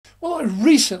Well, I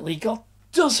recently got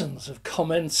dozens of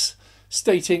comments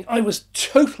stating I was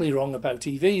totally wrong about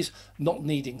EVs not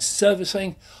needing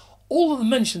servicing. All of them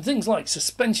mentioned things like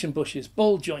suspension bushes,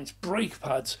 ball joints, brake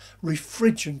pads,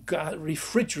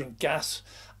 refrigerant gas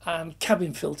and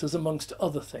cabin filters, amongst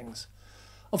other things.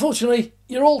 Unfortunately,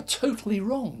 you're all totally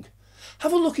wrong.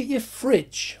 Have a look at your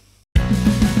fridge.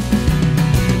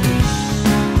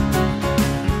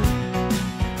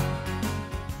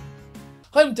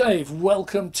 I'm Dave,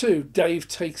 welcome to Dave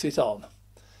Takes It On.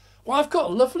 Well, I've got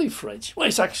a lovely fridge. Well,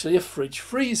 it's actually a fridge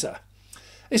freezer.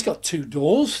 It's got two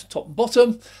doors, top and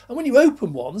bottom, and when you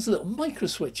open one, there's a little micro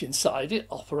switch inside. It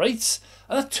operates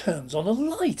and it turns on a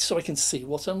light so I can see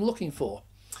what I'm looking for.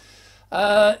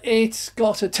 It's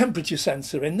got a temperature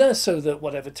sensor in there so that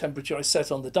whatever temperature I set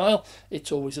on the dial,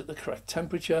 it's always at the correct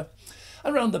temperature.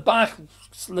 And around the back,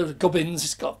 a load of gubbins.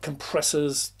 It's got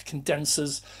compressors,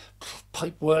 condensers,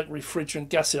 pipework, refrigerant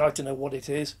gas. I don't know what it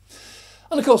is.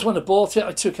 And of course, when I bought it,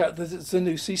 I took out the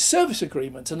Zanussi service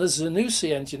agreement, and a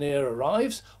Zanussi engineer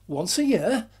arrives once a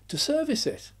year to service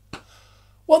it.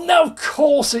 Well, no, of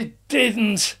course it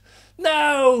didn't.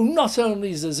 No, not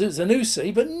only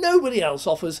Zanussi, but nobody else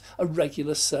offers a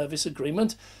regular service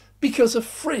agreement because a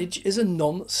fridge is a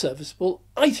non-serviceable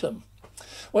item.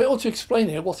 Well, I ought to explain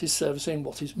here what is servicing,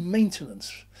 what is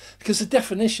maintenance, because the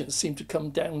definitions seem to come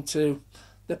down to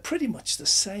they're pretty much the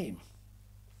same.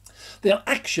 They are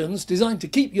actions designed to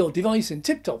keep your device in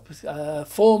tip-top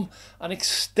form and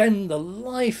extend the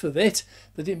life of it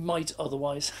that it might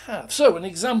otherwise have. So, an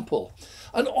example,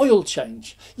 an oil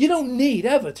change. You don't need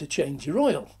ever to change your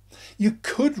oil. You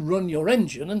could run your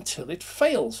engine until it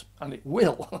fails, and it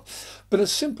will. But a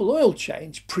simple oil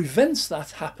change prevents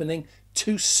that happening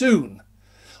too soon.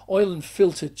 Oil and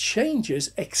filter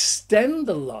changes extend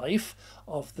the life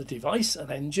of the device and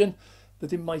engine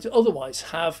that it might otherwise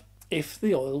have if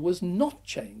the oil was not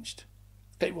changed.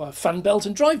 Okay, well, fan belt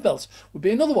and drive belts would be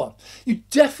another one. You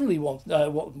definitely want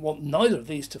neither of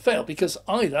these to fail because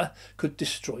either could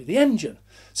destroy the engine.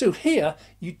 So here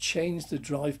you change the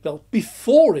drive belt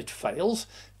before it fails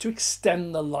to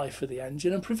extend the life of the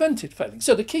engine and prevent it failing.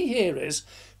 So the key here is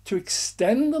to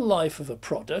extend the life of a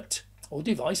product or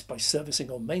device by servicing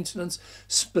or maintenance,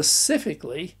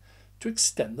 specifically to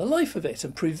extend the life of it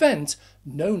and prevent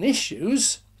known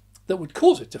issues that would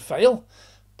cause it to fail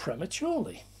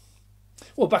prematurely.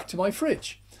 Well, back to my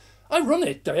fridge. I run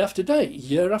it day after day,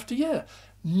 year after year.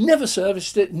 Never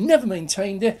serviced it, never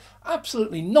maintained it,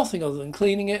 absolutely nothing other than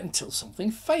cleaning it until something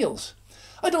fails.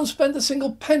 I don't spend a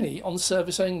single penny on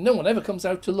servicing, no one ever comes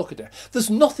out to look at it. There's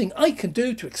nothing I can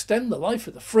do to extend the life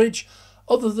of the fridge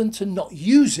other than to not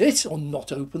use it or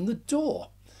not open the door.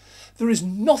 There is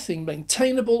nothing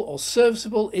maintainable or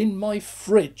serviceable in my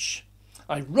fridge.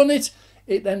 I run it,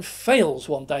 it then fails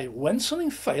one day. When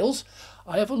something fails,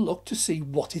 I have a look to see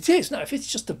what it is. Now, if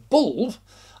it's just a bulb,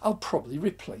 I'll probably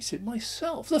replace it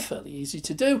myself. They're fairly easy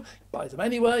to do. Buy them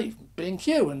anyway,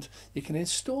 B&Q, and you can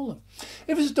install them.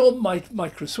 If it's a door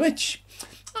micro switch,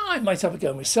 I might have a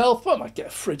go myself, but I might get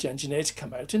a fridge engineer to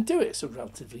come out and do it. It's a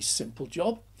relatively simple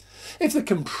job. If the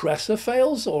compressor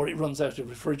fails or it runs out of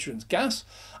refrigerant gas,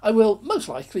 I will most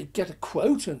likely get a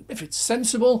quote, and if it's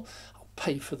sensible, I'll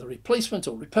pay for the replacement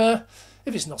or repair.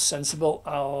 If it's not sensible,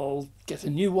 I'll get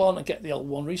a new one and get the old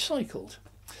one recycled.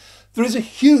 There is a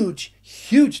huge,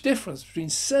 huge difference between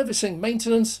servicing,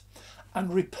 maintenance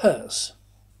and repairs.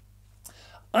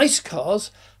 ICE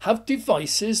cars have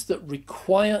devices that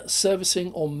require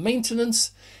servicing or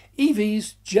maintenance.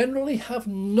 EVs generally have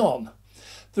none.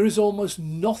 There is almost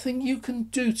nothing you can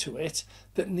do to it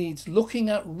that needs looking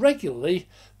at regularly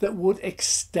that would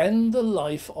extend the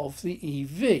life of the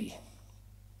EV.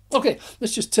 Okay,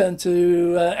 let's just turn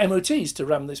to MOTs to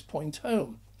ram this point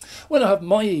home. When I have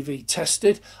my EV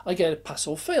tested, I get a pass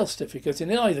or fail certificate,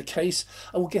 and in either case,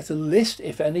 I will get a list,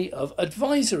 if any, of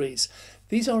advisories.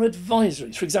 These are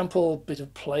advisories. For example, a bit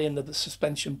of play in the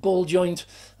suspension ball joint,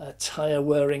 tyre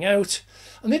wearing out.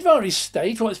 And the advisories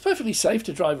state, well, it's perfectly safe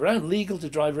to drive around, legal to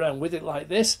drive around with it like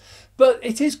this, but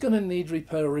it is going to need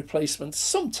repair or replacement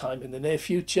sometime in the near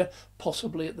future,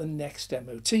 possibly at the next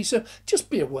MOT. So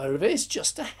just be aware of it. It's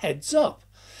just a heads up.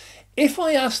 If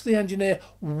I ask the engineer,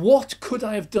 what could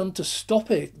I have done to stop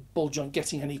it, ball joint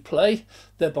getting any play,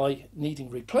 thereby needing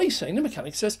replacing, the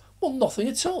mechanic says, well, nothing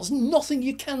at all. There's nothing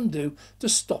you can do to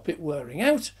stop it wearing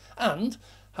out. And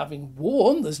having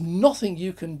warned, there's nothing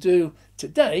you can do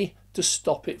today to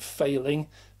stop it failing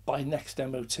by next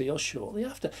MOT or shortly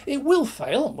after. It will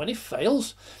fail, and when it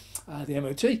fails, the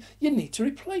MOT, you need to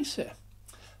replace it.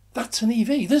 That's an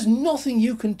EV. There's nothing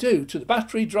you can do to the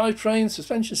battery, drivetrain,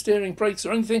 suspension, steering, brakes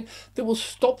or anything that will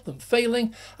stop them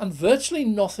failing, and virtually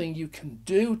nothing you can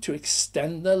do to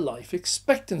extend their life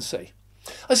expectancy.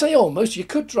 I say almost. You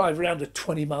could drive around at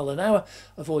 20 miles an hour,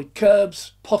 avoid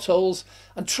curbs, potholes,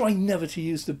 and try never to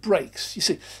use the brakes. You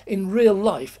see, in real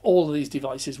life, all of these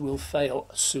devices will fail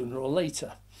sooner or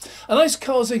later. An ICE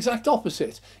car is the exact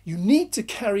opposite. You need to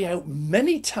carry out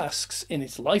many tasks in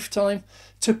its lifetime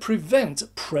to prevent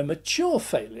premature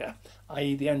failure,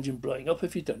 i.e. the engine blowing up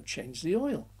if you don't change the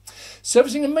oil.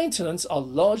 Servicing and maintenance are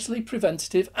largely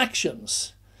preventative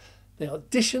actions. They are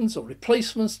additions or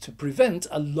replacements to prevent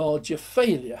a larger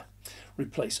failure.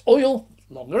 Replace oil,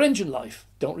 longer engine life.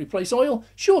 Don't replace oil,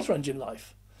 shorter engine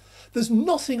life. There's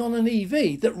nothing on an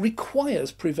EV that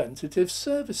requires preventative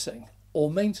servicing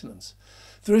or maintenance.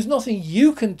 There is nothing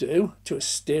you can do to a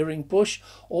steering bush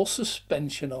or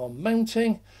suspension arm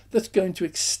mounting that's going to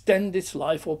extend its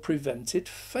life or prevent it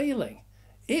failing.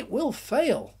 It will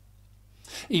fail.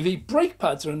 EV brake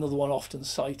pads are another one often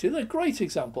cited. They're a great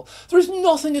example. There is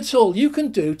nothing at all you can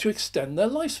do to extend their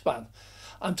lifespan.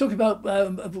 I'm talking about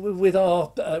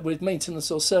with maintenance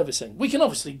or servicing. We can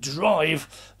obviously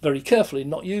drive very carefully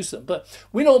and not use them, but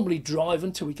we normally drive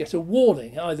until we get a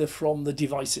warning, either from the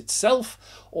device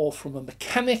itself or from a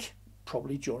mechanic,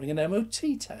 probably during an MOT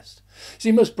test.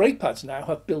 See, most brake pads now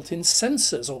have built-in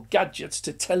sensors or gadgets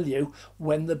to tell you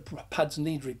when the pads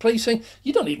need replacing.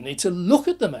 You don't even need to look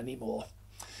at them anymore.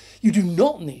 You do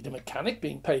not need a mechanic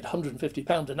being paid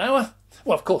 £150 an hour.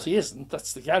 Well, of course he isn't.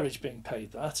 That's the garage being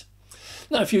paid that.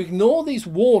 Now, if you ignore these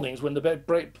warnings when the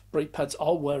brake pads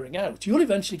are wearing out, you'll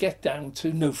eventually get down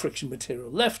to no friction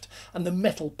material left and the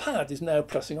metal pad is now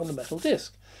pressing on the metal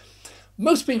disc.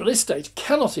 Most people at this stage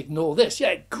cannot ignore this. Yeah,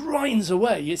 it grinds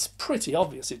away. It's pretty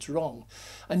obvious it's wrong.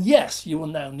 And yes, you will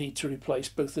now need to replace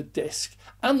both the disc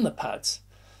and the pads.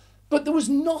 But there was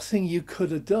nothing you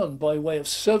could have done by way of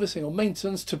servicing or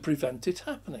maintenance to prevent it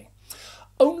happening.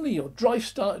 Only your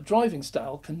driving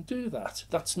style can do that.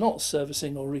 That's not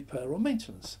servicing or repair or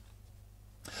maintenance.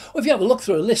 Well, if you have a look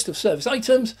through a list of service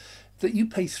items that you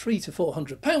pay £300 to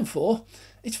 £400 for,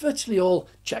 it's virtually all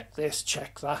check this,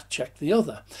 check that, check the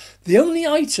other. The only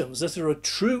items that are a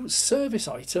true service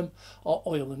item are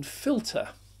oil and filter.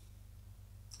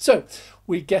 So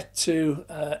we get to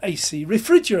AC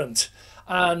refrigerant,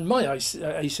 and my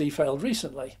AC failed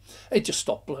recently. It just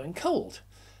stopped blowing cold.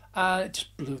 It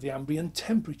just blew the ambient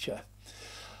temperature.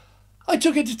 I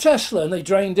took it to Tesla and they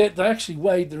drained it. They actually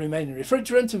weighed the remaining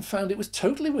refrigerant and found it was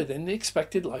totally within the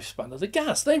expected lifespan of the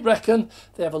gas. They reckon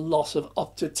they have a loss of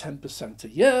up to 10% a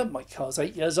year. My car's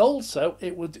 8 years old, so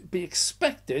it would be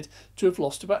expected to have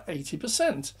lost about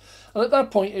 80%. And at that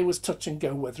point, it was touch and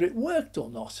go whether it worked or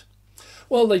not.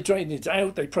 Well, they drained it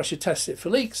out, they pressure tested it for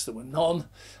leaks, there were none.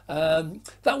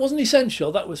 That wasn't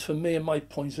essential, that was for me and my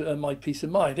peace of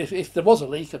mind. If there was a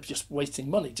leak, I'd be just wasting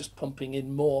money, just pumping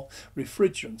in more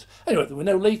refrigerant. Anyway, there were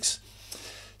no leaks.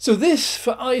 So this,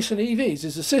 for ICE and EVs,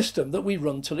 is a system that we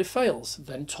run till it fails,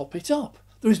 then top it up.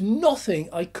 There is nothing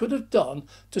I could have done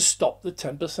to stop the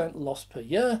 10% loss per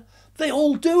year. They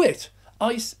all do it.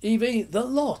 ICE, EV, the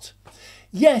lot.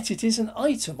 Yet it is an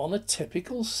item on a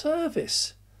typical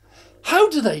service. How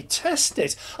do they test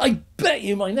it? I bet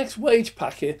you my next wage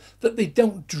packet that they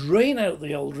don't drain out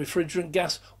the old refrigerant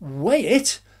gas, weigh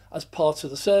it as part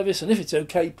of the service, and if it's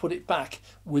okay, put it back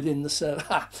within the service.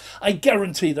 I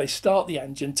guarantee they start the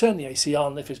engine, turn the AC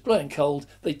on. If it's blowing cold,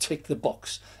 they tick the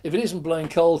box. If it isn't blowing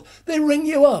cold, they ring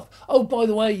you up. Oh, by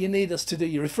the way, you need us to do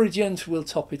your refrigerant, we'll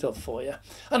top it up for you.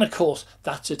 And of course,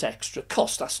 that's at extra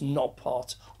cost. That's not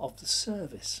part of the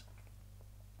service.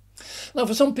 Now,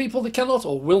 for some people, they cannot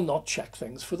or will not check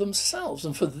things for themselves.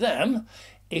 And for them,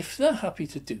 if they're happy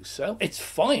to do so, it's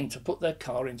fine to put their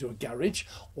car into a garage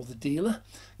or the dealer,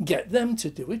 get them to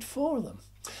do it for them.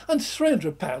 And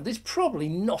 £300 is probably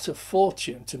not a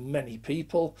fortune to many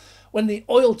people, when the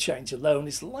oil change alone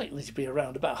is likely to be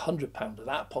around about £100 of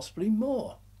that, possibly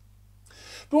more.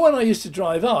 But when I used to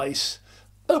drive ICE,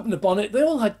 open the bonnet, they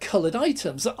all had coloured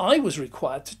items that I was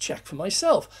required to check for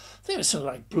myself. I think it was something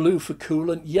like blue for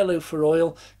coolant, yellow for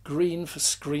oil, green for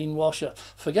screen washer.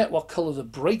 Forget what colour the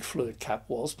brake fluid cap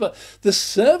was, but the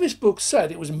service book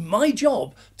said it was my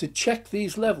job to check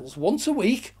these levels once a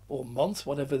week or month,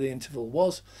 whatever the interval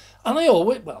was, and I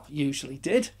always, well, usually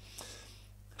did.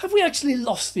 Have we actually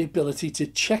lost the ability to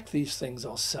check these things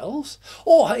ourselves?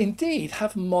 Or indeed,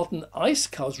 have modern ICE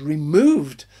cars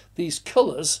removed these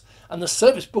colours and the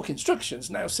service book instructions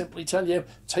now simply tell you,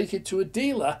 take it to a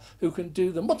dealer who can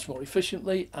do them much more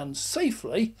efficiently and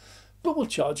safely, but will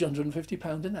charge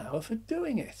 £150 an hour for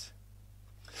doing it?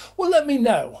 Well, let me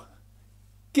know.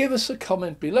 Give us a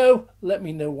comment below. Let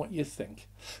me know what you think.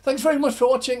 Thanks very much for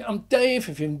watching. I'm Dave.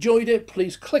 If you enjoyed it,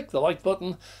 please click the like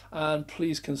button and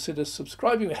please consider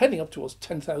subscribing. We're heading up towards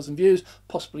 10,000 views,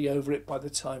 possibly over it by the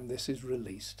time this is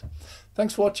released.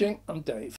 Thanks for watching. I'm Dave.